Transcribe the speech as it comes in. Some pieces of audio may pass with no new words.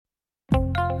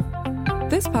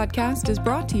This podcast is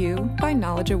brought to you by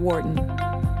Knowledge at Wharton.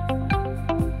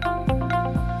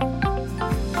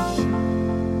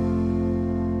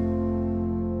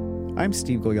 I'm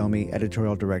Steve Goyomi,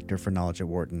 Editorial Director for Knowledge at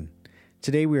Wharton.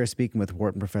 Today we are speaking with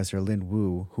Wharton professor Lin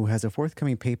Wu, who has a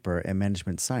forthcoming paper in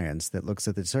Management Science that looks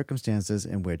at the circumstances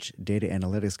in which data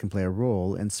analytics can play a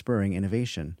role in spurring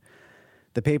innovation.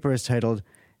 The paper is titled,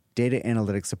 Data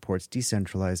Analytics Supports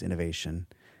Decentralized Innovation.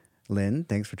 Lin,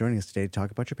 thanks for joining us today to talk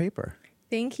about your paper.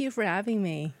 Thank you for having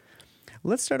me.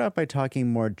 Let's start off by talking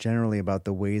more generally about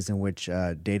the ways in which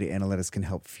data analytics can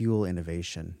help fuel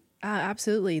innovation.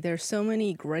 Absolutely. There's so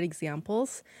many great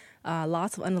examples.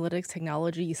 Lots of analytics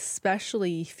technology,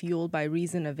 especially fueled by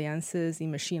recent advances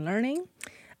in machine learning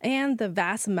and the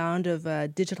vast amount of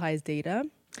digitized data.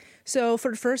 So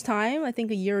for the first time, I think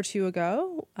a year or two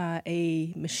ago,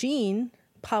 a machine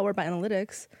powered by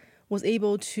analytics was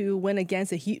able to win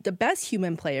against the best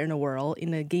human player in the world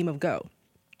in a game of Go.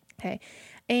 Okay,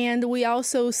 and we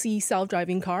also see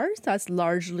self-driving cars. That's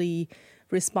largely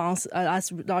because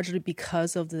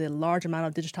of the large amount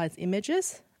of digitized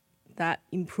images that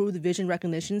improve the vision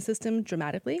recognition system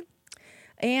dramatically.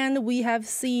 And we have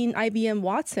seen IBM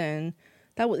Watson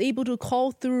that was able to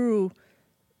call through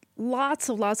lots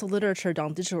of literature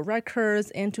on digital records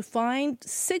and to find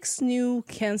 6 new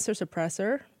cancer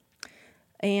suppressor,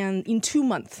 and in 2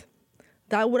 months.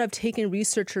 That would have taken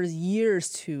researchers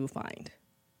years to find.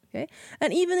 Okay,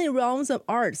 and even in realms of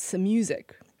arts and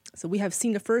music. So we have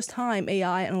seen the first time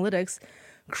AI analytics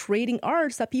creating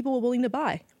arts that people were willing to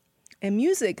buy and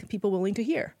music people willing to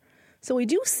hear. So we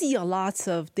do see lots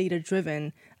of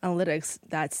data-driven analytics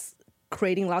that's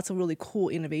creating lots of really cool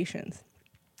innovations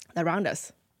around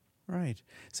us. Right.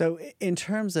 So in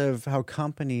terms of how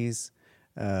companies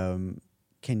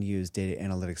can use data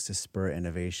analytics to spur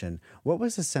innovation, what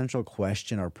was the central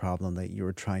question or problem that you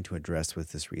were trying to address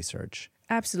with this research?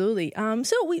 Absolutely.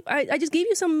 I just gave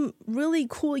you some really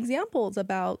cool examples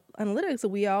about analytics that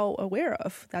we are all aware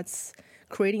of. That's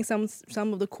creating some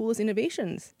of the coolest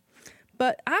innovations.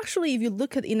 But actually, if you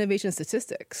look at innovation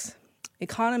statistics,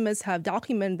 economists have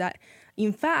documented that,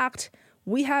 in fact,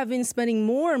 we have been spending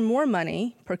more and more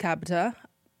money per capita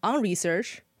on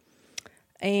research,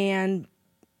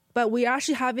 but we're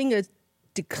actually having a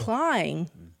decline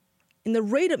in the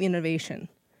rate of innovation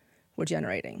we're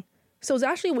generating. So it's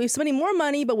actually, we're spending more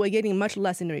money, but we're getting much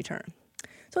less in return.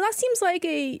 So that seems like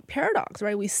a paradox,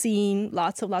 right? We've seen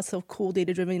lots of cool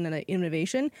data-driven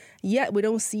innovation, yet we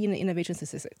don't see in the innovation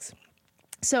statistics.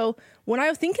 So when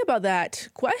I think about that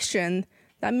question,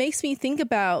 that makes me think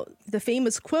about the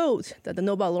famous quote that the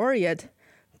Nobel laureate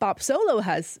Bob Solow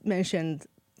has mentioned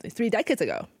 3 decades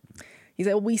ago. He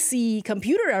said, we see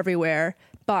computer everywhere,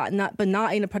 but not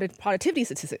in the productivity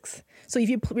statistics. So if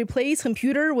you replace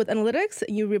computer with analytics,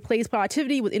 you replace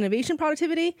productivity with innovation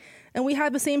productivity, and we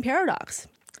have the same paradox.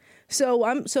 So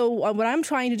what I'm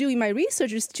trying to do in my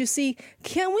research is to see,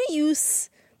 can we use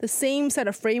the same set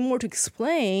of framework to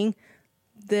explain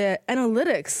the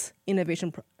analytics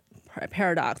innovation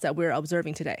paradox that we're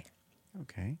observing today?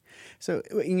 Okay. So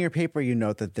in your paper, you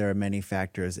note that there are many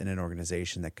factors in an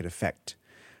organization that could affect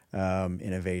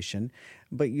innovation,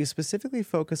 but you specifically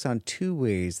focus on 2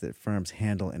 ways that firms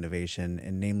handle innovation,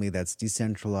 and namely that's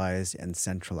decentralized and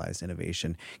centralized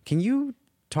innovation. Can you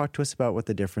talk to us about what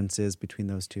the difference is between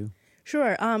those 2?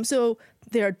 Sure. So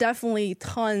there are definitely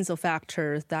tons of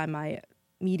factors that might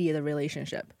mediate the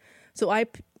relationship. So I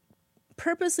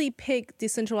purposely pick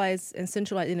decentralized and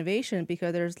centralized innovation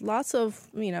because there's lots of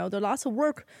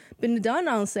work been done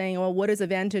on saying, well, what is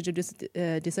advantage of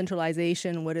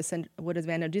decentralization? What is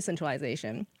advantage of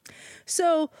decentralization?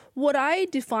 So what I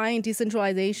define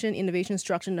decentralization innovation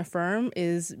structure in a firm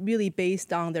is really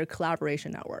based on their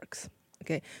collaboration networks.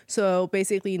 Okay, so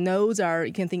basically nodes are,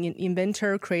 you can think an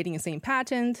inventor creating the same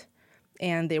patent,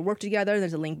 and they work together.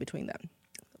 There's a link between them.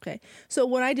 Okay, so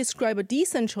when I describe a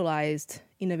decentralized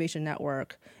innovation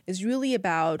network, it's really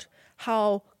about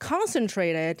how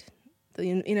concentrated the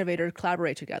innovators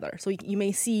collaborate together. So you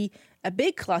may see a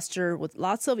big cluster with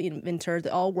lots of inventors,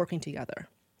 they're all working together.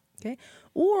 Okay,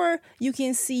 or you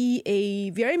can see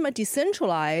a very much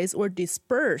decentralized or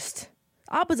dispersed,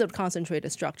 opposite of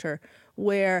concentrated structure,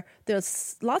 where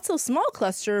there's lots of small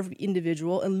cluster of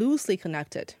individual and loosely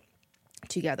connected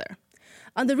together.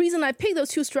 And the reason I pick those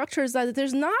 2 structures is that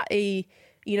there's not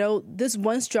this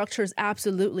one structure is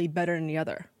absolutely better than the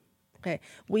other. Okay,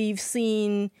 we've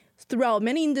seen throughout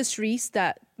many industries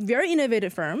that very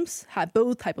innovative firms have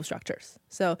both type of structures.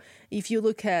 So if you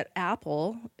look at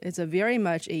Apple, it's a very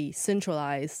much a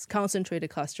centralized, concentrated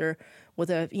cluster with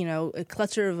a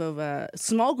cluster of a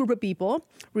small group of people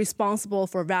responsible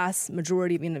for vast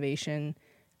majority of innovation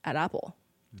at Apple.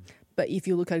 But if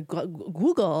you look at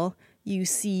Google, you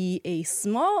see a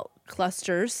small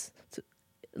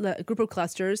group of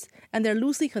clusters, and they're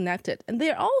loosely connected. And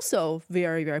they're also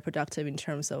very, very productive in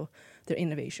terms of their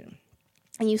innovation.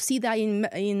 And you see that in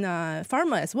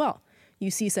pharma as well. You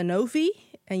see Sanofi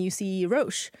and you see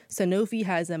Roche. Sanofi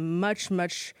has a much,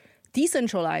 much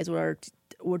decentralized or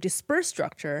dispersed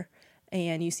structure,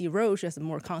 and you see Roche as a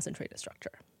more concentrated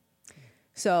structure.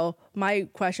 So my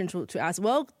question to ask,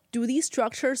 well, do these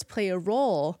structures play a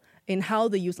role in how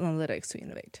they use analytics to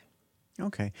innovate?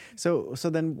 Okay. So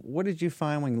then what did you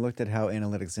find when you looked at how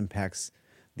analytics impacts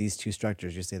these two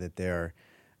structures? You say that they're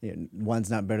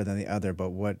one's not better than the other, but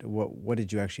what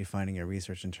did you actually find in your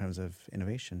research in terms of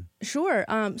innovation? Sure.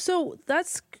 So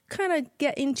let's kind of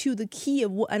get into the key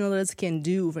of what analytics can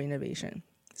do for innovation.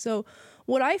 So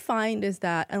what I find is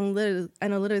that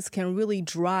analytics can really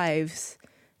drive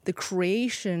the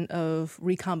creation of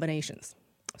recombinations.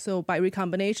 So by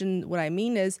recombination, what I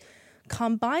mean is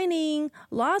combining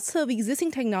lots of existing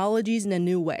technologies in a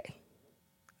new way.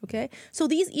 Okay, so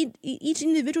these each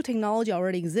individual technology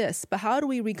already exists, but how do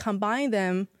we recombine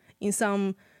them in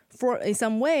some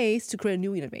ways to create a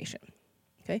new innovation?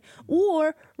 Okay,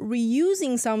 or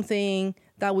reusing something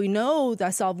that we know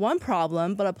that solve one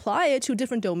problem, but apply it to a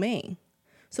different domain.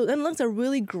 So analytics are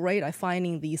really great at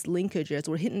finding these linkages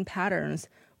or hidden patterns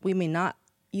we may not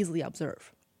easily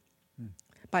observe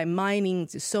by mining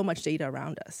so much data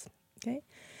around us. Okay,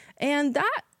 and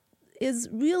that is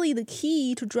really the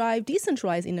key to drive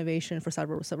decentralized innovation for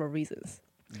several reasons.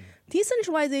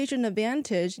 Decentralization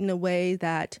advantage in a way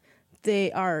that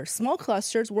they are small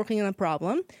clusters working on a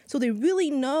problem, so they really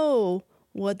know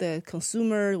what the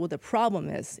consumer, what the problem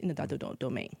is in the data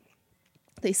domain.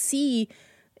 They see,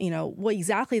 what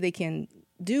exactly they can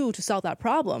do to solve that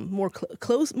problem more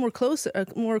closely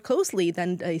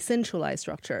than a centralized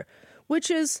structure, which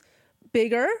is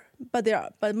bigger, but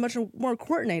much more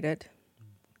coordinated.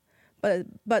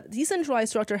 But decentralized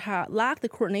structure lack the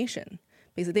coordination.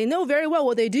 Basically, they know very well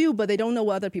what they do, but they don't know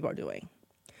what other people are doing.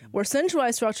 Where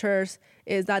centralized structures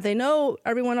is that they know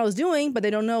everyone else is doing, but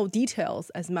they don't know details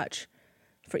as much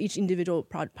for each individual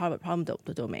problem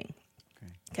domain.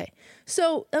 Okay.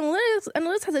 So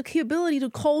analytics has the capability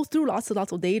to cull through lots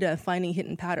of data and finding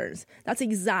hidden patterns. That's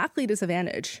exactly the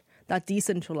disadvantage that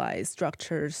decentralized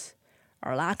structures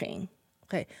are lacking.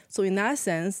 Okay. So in that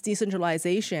sense,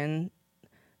 decentralization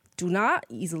do not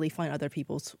easily find other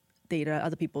people's data,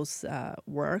 other people's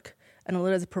work.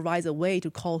 Analytics provides a way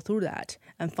to call through that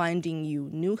and finding you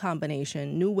new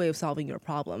combination, new way of solving your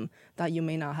problem that you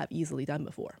may not have easily done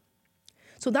before.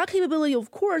 So that capability,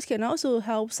 of course, can also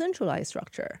help centralized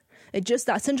structure. It's just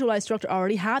that centralized structure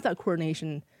already has that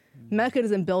coordination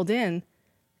mechanism built in.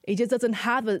 It just doesn't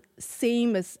have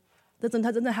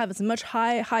doesn't have as much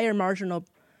higher marginal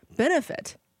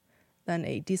benefit than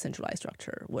a decentralized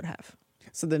structure would have.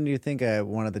 So then do you think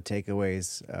one of the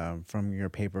takeaways from your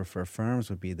paper for firms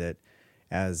would be that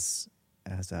as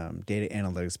data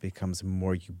analytics becomes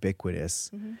more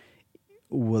ubiquitous,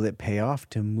 will it pay off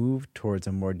to move towards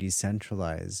a more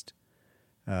decentralized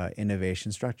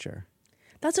innovation structure?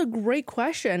 That's a great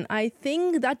question. I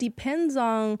think that depends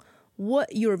on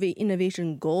what your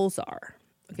innovation goals are.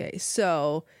 Okay,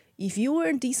 so if you were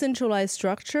in decentralized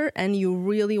structure and you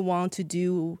really want to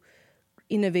do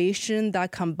innovation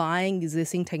that combine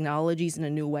existing technologies in a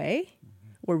new way,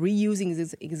 or reusing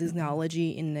existing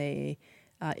technology in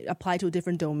apply to a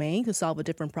different domain to solve a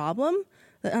different problem,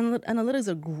 the analytics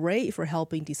are great for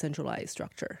helping decentralized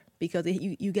structure because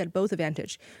you get both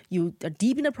advantage. You are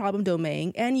deep in the problem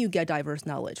domain and you get diverse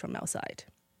knowledge from outside.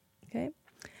 Okay,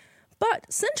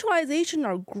 but centralization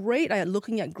are great at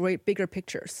looking at great bigger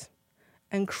pictures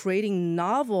and creating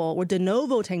novel or de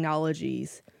novo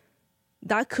technologies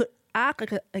that could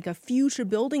act like a future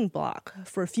building block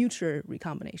for future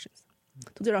recombinations.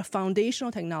 So there are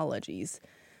foundational technologies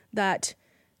that,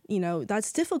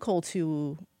 that's difficult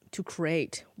to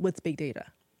create with big data.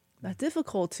 That's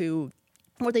difficult to,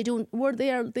 they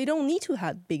don't need to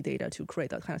have big data to create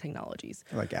that kind of technologies.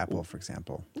 Like Apple, for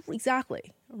example.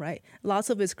 Exactly, right? Lots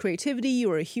of its creativity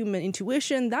or human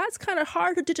intuition, that's kind of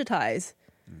hard to digitize,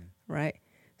 right?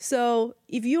 So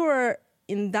if you're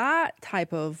in that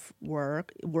type of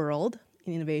world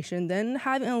in innovation, then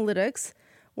having analytics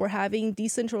or having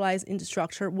decentralized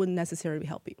infrastructure wouldn't necessarily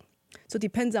help you. So it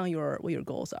depends on what your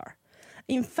goals are.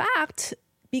 In fact,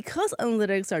 because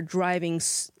analytics are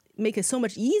make it so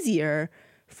much easier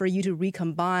for you to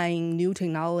recombine new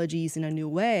technologies in a new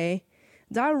way,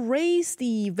 that raises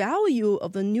the value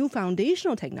of the new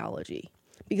foundational technology.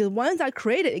 Because once that's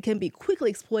created, it can be quickly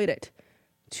exploited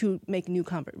to make new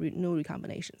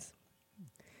recombinations.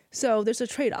 So there's a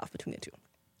trade-off between the two.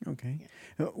 Okay.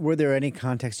 Were there any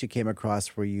contexts you came across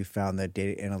where you found that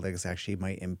data analytics actually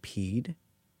might impede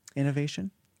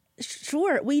innovation?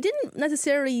 Sure. We didn't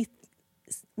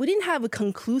have a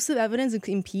conclusive evidence it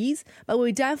impedes, but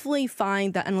we definitely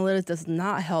find that analytics does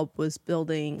not help with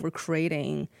building or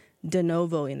creating de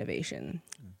novo innovation.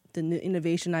 The new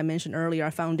innovation I mentioned earlier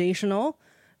are foundational,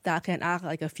 that can act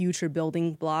like a future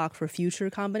building block for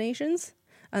future combinations.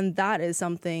 And that is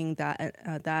something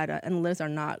that analysts are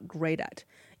not great at.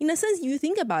 In a sense, you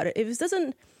think about it,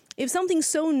 if something's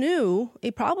so new,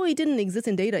 it probably didn't exist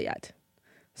in data yet.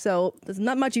 So there's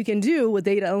not much you can do with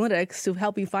data analytics to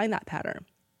help you find that pattern,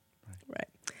 right?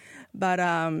 But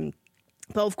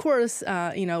of course,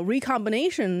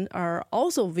 recombination are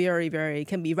also very, very,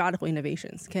 can be radical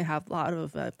innovations, can have a lot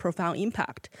of profound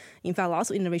impact. In fact, lots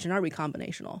of innovation are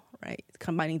recombinational, right?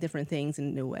 Combining different things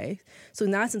in new ways. So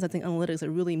in that sense, I think analytics are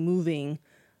really moving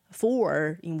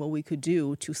forward in what we could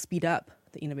do to speed up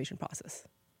the innovation process.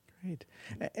 Great.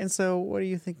 And so what are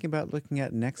you thinking about looking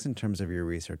at next in terms of your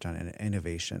research on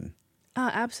innovation?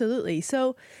 Absolutely.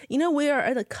 So, we are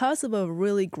at the cusp of a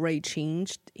really great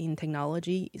change in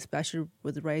technology, especially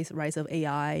with the rise of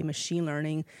AI, machine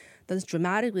learning, that's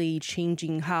dramatically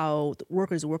changing how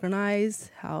workers organize,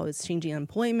 how it's changing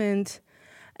employment.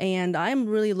 And I'm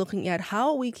really looking at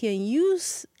how we can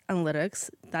use analytics,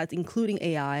 that's including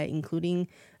AI, including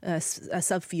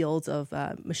subfields of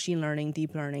machine learning,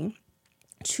 deep learning,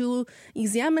 to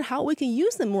examine how we can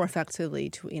use them more effectively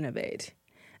to innovate.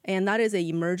 And that is an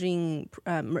emerging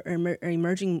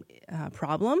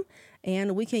problem.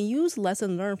 And we can use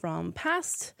lessons learned from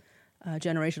past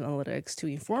generation analytics to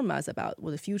inform us about what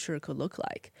the future could look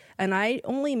like. And I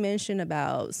only mentioned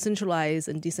about centralized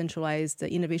and decentralized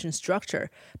innovation structure,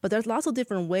 but there's lots of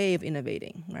different ways of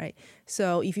innovating, right?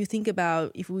 So if we think of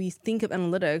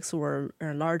analytics or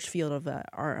a large field of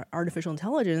artificial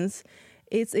intelligence,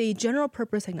 it's a general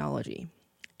purpose technology.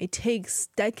 It takes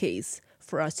decades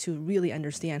for us to really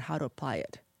understand how to apply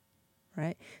it,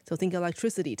 right? So think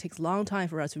electricity. It takes a long time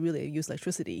for us to really use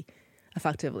electricity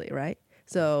effectively, right?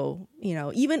 So,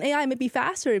 even AI may be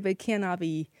faster, but it cannot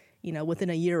be, within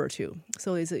a year or two.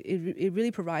 So it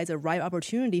really provides a right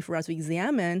opportunity for us to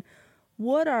examine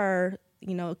what our,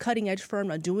 cutting edge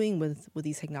firms are doing with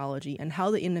these technology and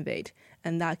how they innovate.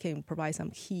 And that can provide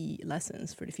some key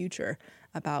lessons for the future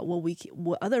about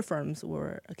what other firms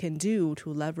can do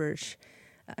to leverage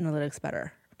analytics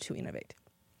better to innovate.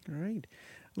 All right.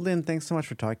 Lynn, thanks so much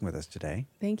for talking with us today.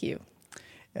 Thank you.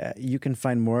 You can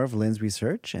find more of Lynn's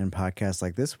research and podcasts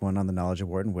like this one on the Knowledge at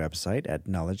Wharton website at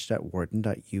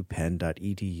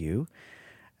knowledge.wharton.upenn.edu.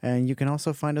 And you can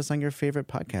also find us on your favorite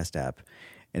podcast app.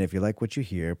 And if you like what you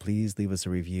hear, please leave us a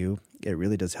review. It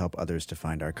really does help others to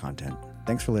find our content.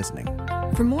 Thanks for listening.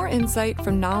 For more insight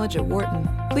from Knowledge at Wharton,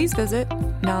 please visit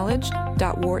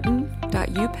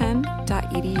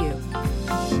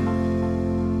knowledge.wharton.upenn.edu.